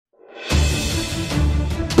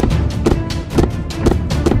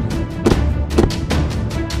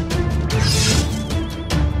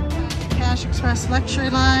luxury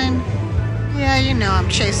line. Yeah, you know I'm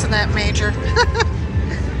chasing that major.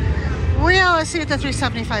 We always see what the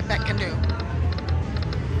 375 bet can do.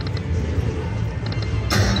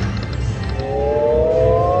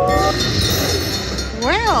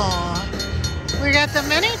 Well, we got the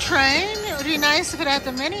mini train. It would be nice if it had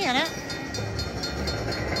the mini in it.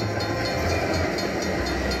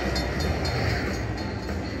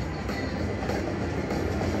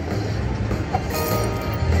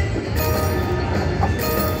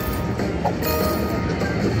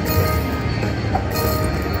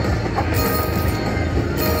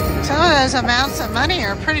 Those amounts of money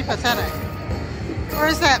are pretty pathetic. Or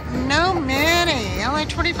is that no mini? Only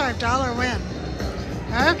 $25 win.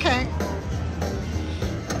 Okay.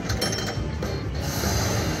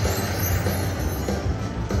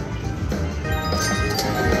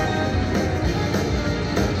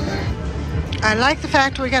 I like the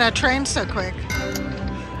fact we got a train so quick.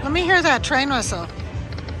 Let me hear that train whistle.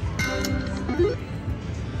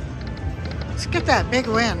 Let's get that big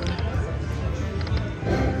win.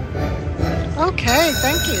 Okay,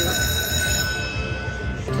 thank you.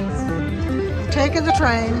 I'm taking the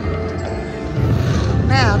train.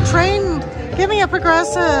 Now, train, give me a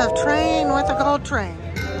progressive train with a gold train.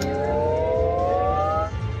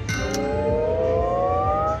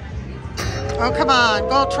 Oh, come on,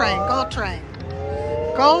 gold train, gold train.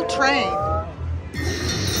 Gold train.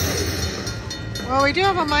 Well, we do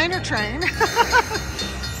have a minor train.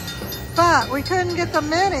 But we couldn't get the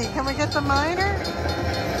mini. Can we get the minor?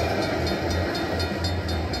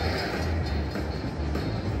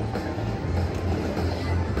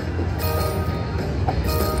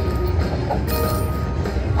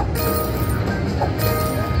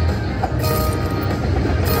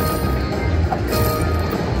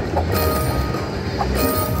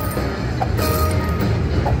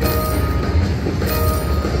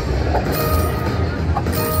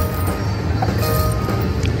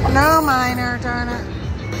 No minor, darn it.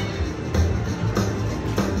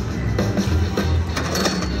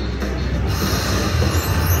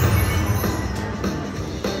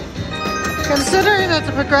 Considering that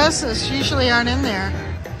the progressives usually aren't in there,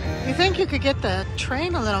 you think you could get the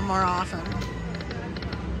train a little more often.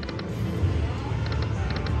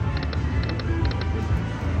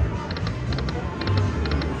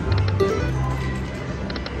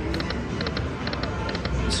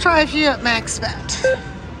 Let's try a few at max bet.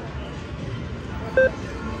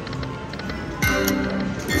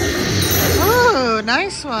 Ooh,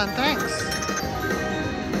 nice one, thanks.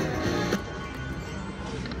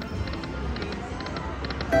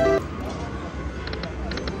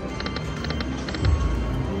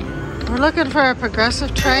 We're looking for a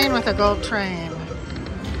progressive train with a gold train.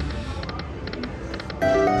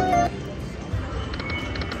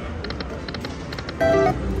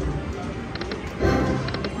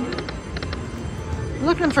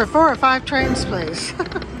 Looking for 4 or 5 trains, please.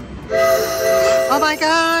 Oh my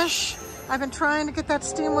gosh, I've been trying to get that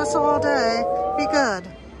steam whistle all day. Be good.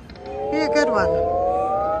 Be a good one.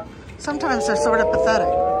 Sometimes they're sort of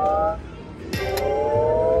pathetic.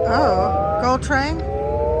 Oh, gold train?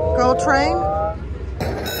 Gold train?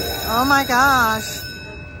 Oh my gosh.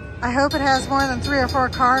 I hope it has more than 3 or 4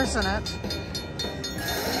 cars in it.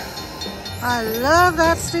 I love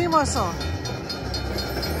that steam whistle.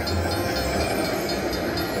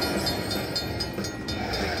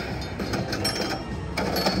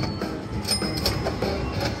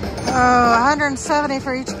 Oh, 170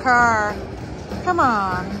 for each car. Come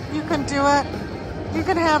on, you can do it. You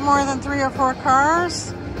can have more than 3 or 4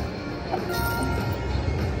 cars.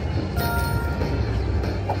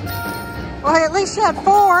 Well, at least you had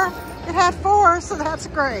 4. It had 4, so that's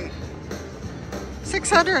great.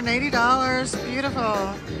 $680,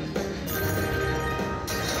 beautiful.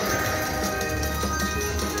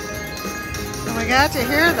 And we got to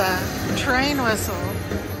hear the train whistle.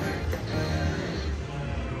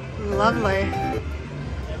 Lovely.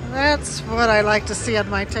 That's what I like to see on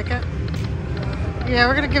my ticket. Yeah,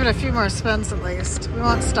 we're gonna give it a few more spins at least. We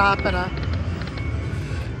won't stop at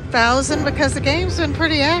 1,000 because the game's been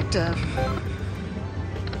pretty active.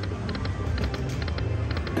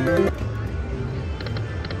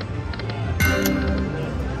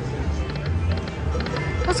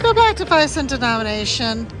 Let's go back to 5-cent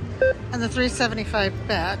denomination and the 375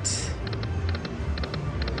 bet.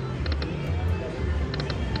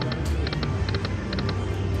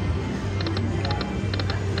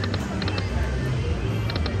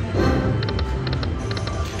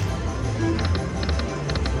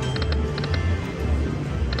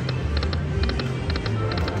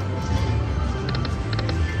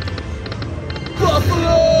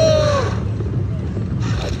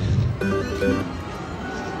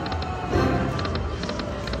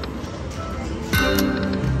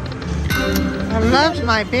 loved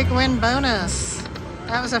my big win bonus.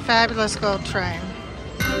 That was a fabulous gold train.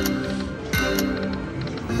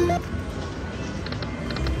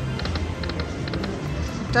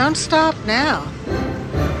 Don't stop now.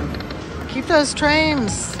 Keep those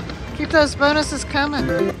trains. Keep those bonuses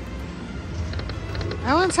coming.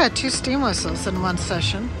 I once had 2 steam whistles in one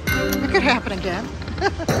session. It could happen again.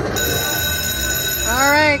 All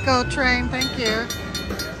right, gold train, thank you.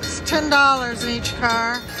 It's $10 in each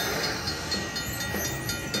car.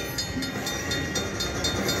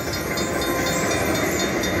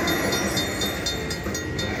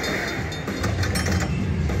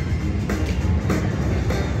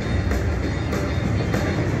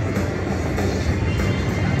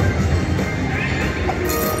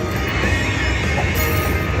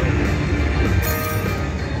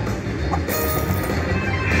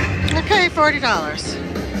 Okay, $40.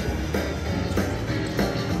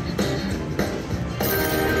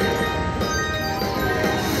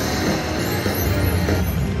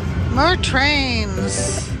 More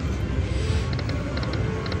trains.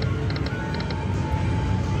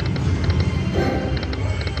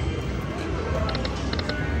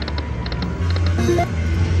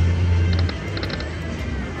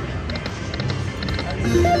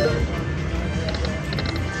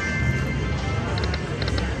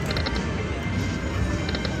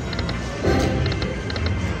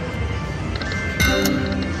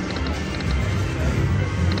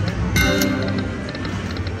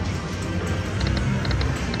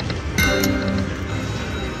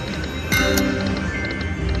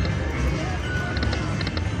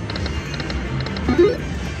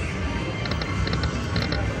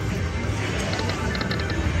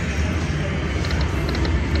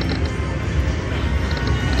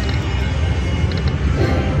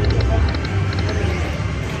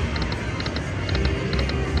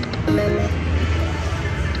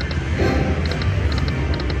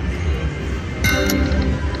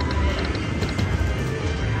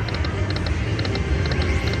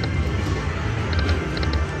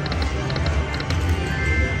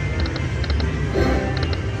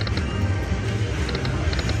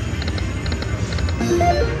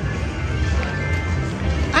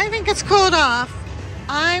 It's cooled off.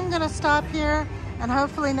 I'm gonna stop here, and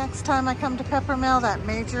hopefully next time I come to Peppermill, that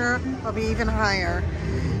major will be even higher.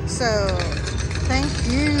 So thank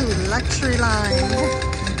you, Luxury Line.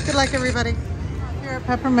 Good luck, everybody. Here at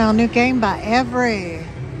Peppermill, new game by Every.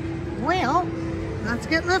 Well, let's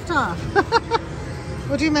get liftoff.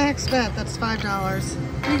 We'll do max bet, that's $5.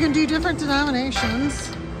 You can do different denominations.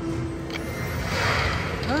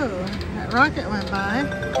 Oh, that rocket went by.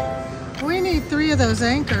 We need 3 of those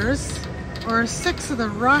anchors, or 6 of the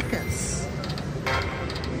rockets.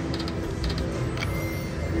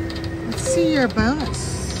 Let's see your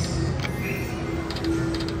bonus.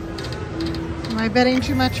 Am I betting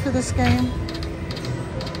too much for this game?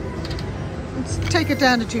 Let's take it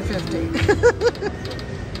down to $250.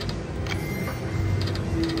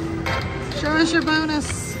 Show us your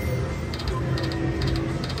bonus.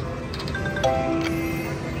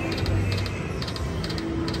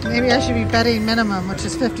 Maybe I should be betting minimum, which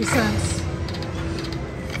is 50 cents.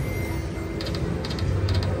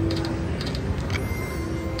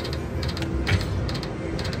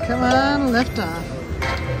 Come on, lift off.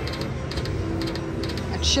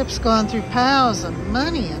 That ship's going through piles of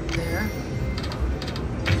money up there.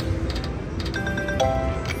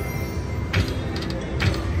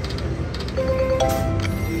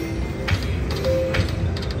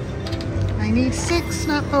 I need 6,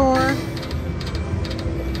 not 4.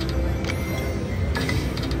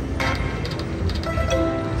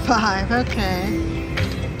 $5, okay.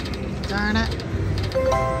 Darn it.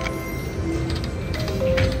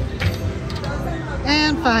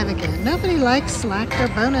 And $5 again. Nobody likes slack or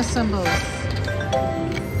bonus symbols.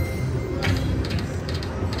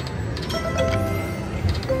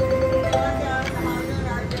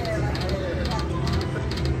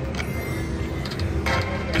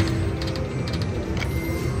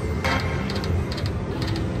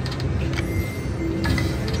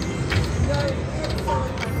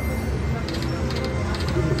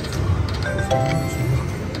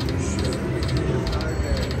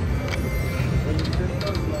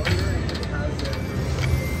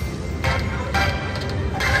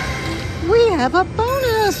 Have a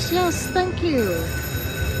bonus. Yes, thank you.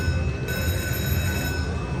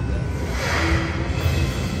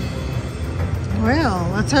 Well,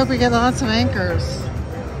 let's hope we get lots of anchors.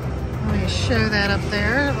 Let me show that up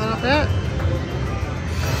there a little bit.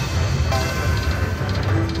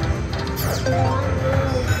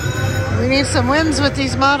 We need some wins with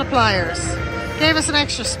these multipliers. Gave us an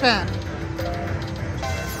extra spin.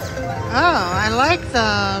 Oh, I like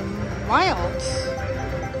the wilds.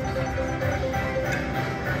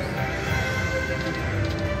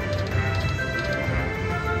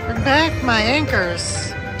 Bring back my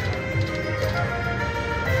anchors.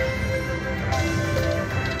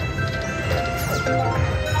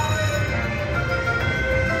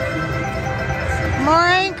 More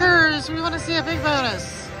anchors! We want to see a big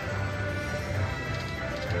bonus.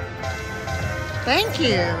 Thank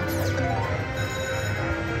you.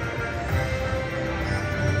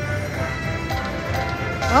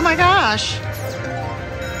 Oh my gosh.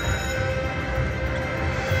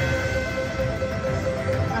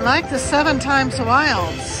 I like the 7 times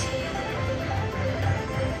wilds.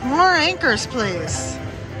 More anchors, please.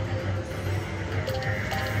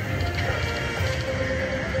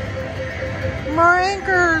 More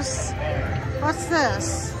anchors. What's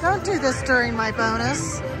this? Don't do this during my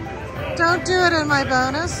bonus. Don't do it in my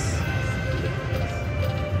bonus.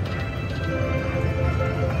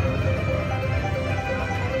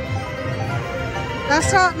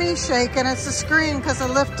 That's not me shaking, it's the screen because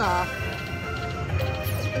of liftoff.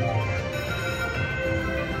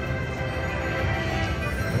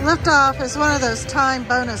 Liftoff is one of those time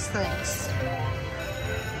bonus things.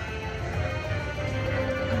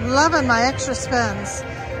 I'm loving my extra spins.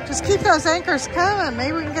 Just keep those anchors coming.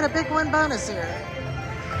 Maybe we can get a big win bonus here.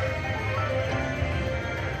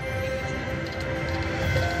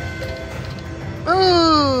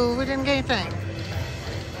 Ooh, we didn't get anything.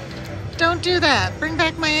 Don't do that. Bring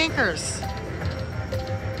back my anchors.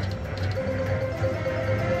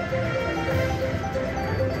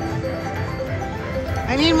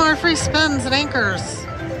 I need more free spins and anchors.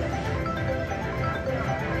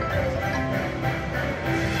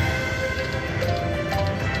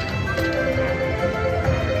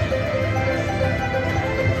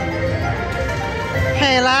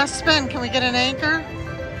 Okay, last spin. Can we get an anchor?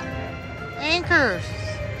 Anchors.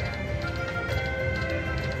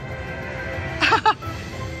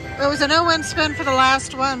 It was a no-win spin for the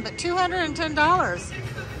last one, but $210.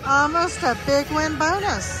 Almost a big win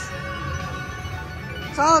bonus.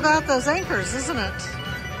 It's all about those anchors, isn't it?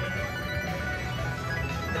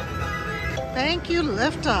 Thank you,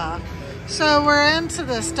 Liftoff. So we're into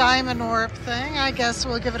this diamond warp thing. I guess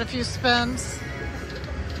we'll give it a few spins.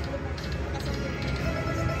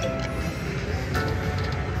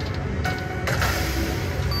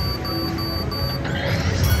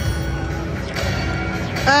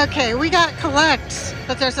 Okay, we got collect,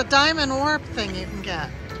 but there's a diamond warp thing you can get.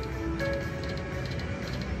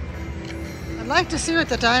 I'd like to see what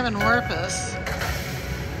the diamond warp is.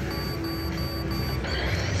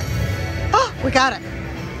 Oh, we got it.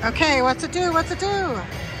 Okay, what's it do? What's it do?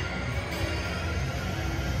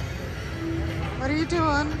 What are you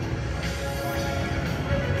doing?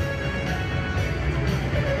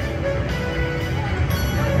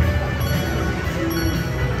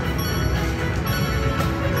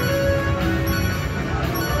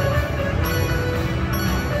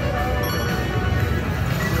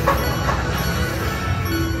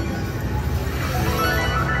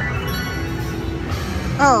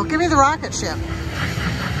 Oh, give me the rocket ship.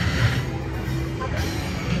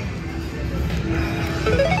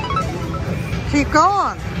 Keep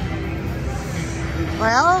going.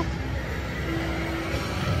 Well,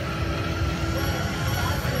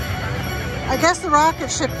 I guess the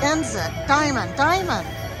rocket ship ends it. Diamond, diamond.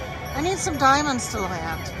 I need some diamonds to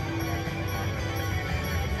land.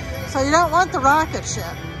 So you don't want the rocket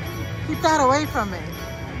ship. Keep that away from me.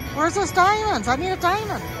 Where's those diamonds? I need a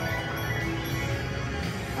diamond.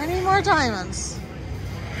 I need more diamonds.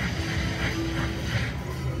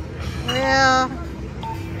 Yeah.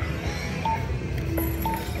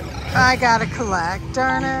 I gotta collect,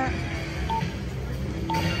 darn it.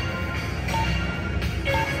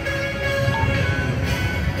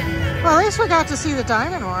 Well, at least we got to see the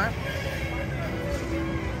diamond warp.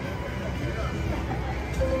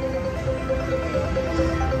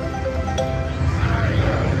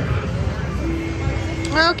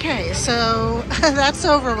 Okay, so that's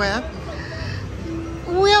over with.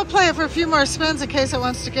 We'll play it for a few more spins in case it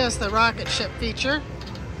wants to give us the rocket ship feature.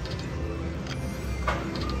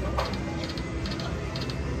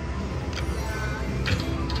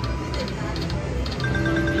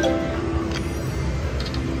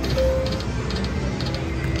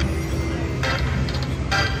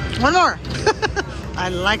 One more. I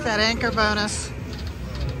like that anchor bonus.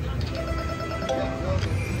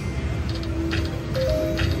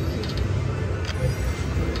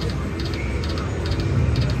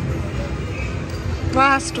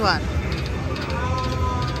 Last one.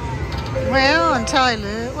 Well, until I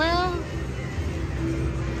lose, well,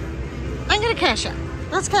 I'm gonna cash out.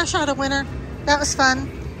 Let's cash out a winner. That was fun.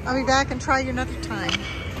 I'll be back and try you another time.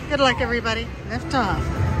 Good luck, everybody. Lift off.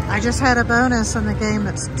 I just had a bonus on the game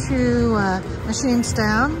that's 2 machines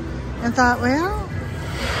down and thought, well,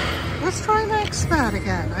 let's try max spot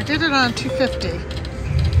again. I did it on 250.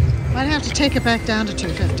 Might have to take it back down to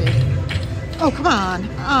 250. Oh, come on.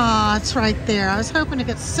 Aw, it's right there. I was hoping to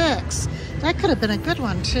get 6. That could have been a good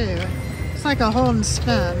one, too. It's like a hold and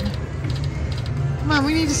spin. Come on,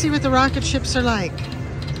 we need to see what the rocket ships are like.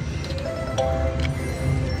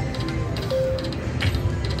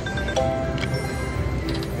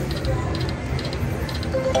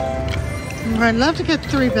 I'd love to get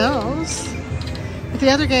 3 bells. With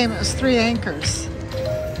the other game, it was 3 anchors.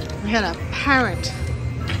 We had a parrot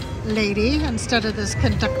lady instead of this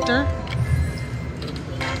conductor.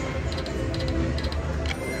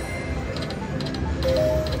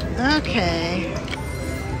 Okay.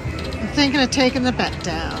 I'm thinking of taking the bet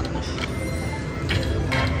down.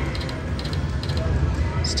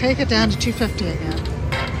 Let's take it down to 250 again.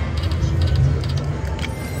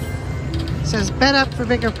 It says bet up for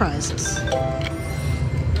bigger prizes.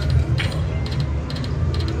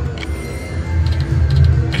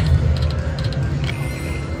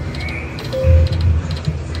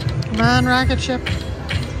 Come on, rocket ship.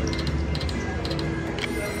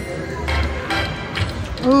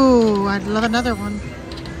 Ooh, I'd love another one.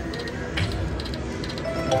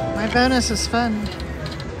 My bonus is fun.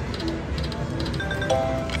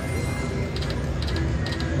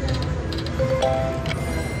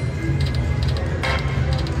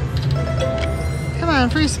 Come on,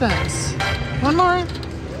 free spins. One more.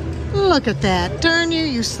 Look at that. Darn you,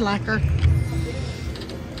 you slacker.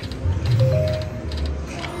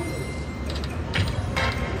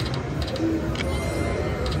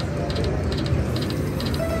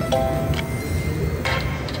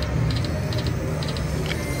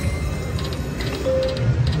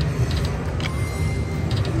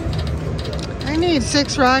 I need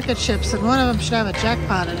 6 rocket ships and one of them should have a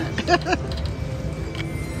jackpot in it.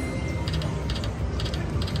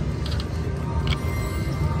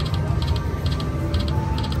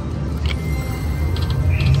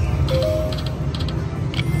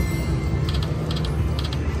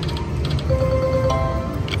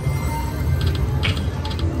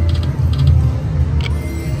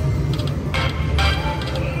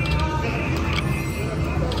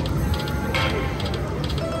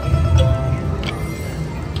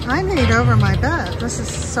 I need over my bet. This is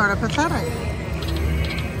sort of pathetic.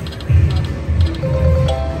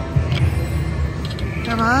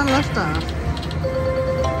 Come on, lift off.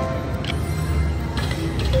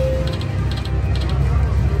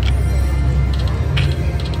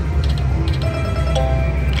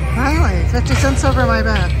 Finally, 50 cents over my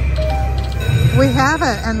bet. We have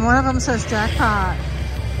it, and one of them says jackpot.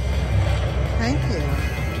 Thank you.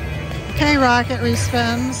 Okay, rocket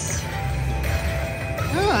respins.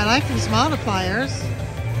 Oh, I like these multipliers.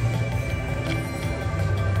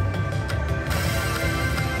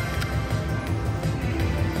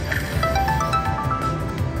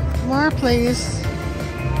 More, please.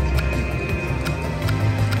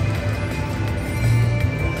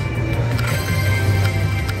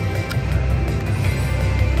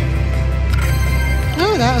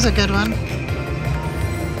 Oh, that was a good one.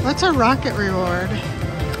 What's a rocket reward?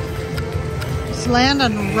 Let's land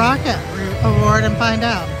on rocket award and find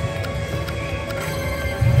out.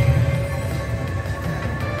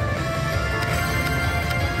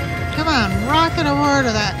 Come on, rocket award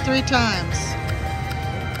of that 3 times.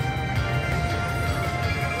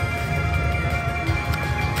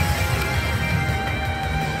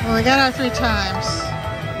 Well, we got our 3 times.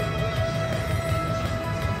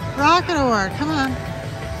 Rocket award, come on.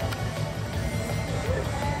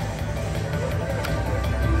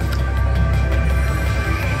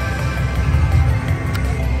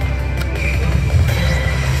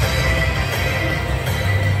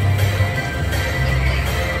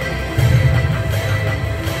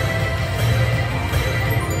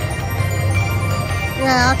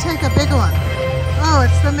 Yeah, I'll take a big one. Oh,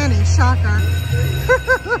 it's the mini. Shocker.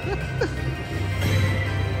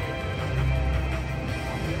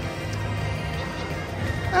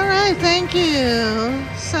 All right, thank you.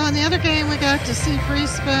 So in the other game, we got to see free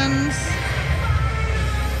spins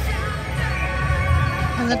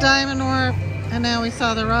and the diamond warp, and now we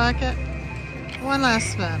saw the rocket. One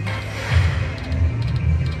last spin.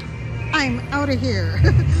 I'm out of here.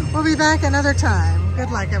 We'll be back another time. Good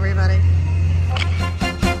luck, everybody.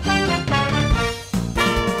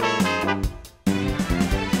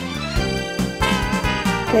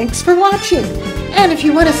 Thanks for watching. And if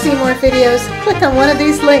you want to see more videos, click on one of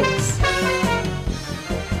these links.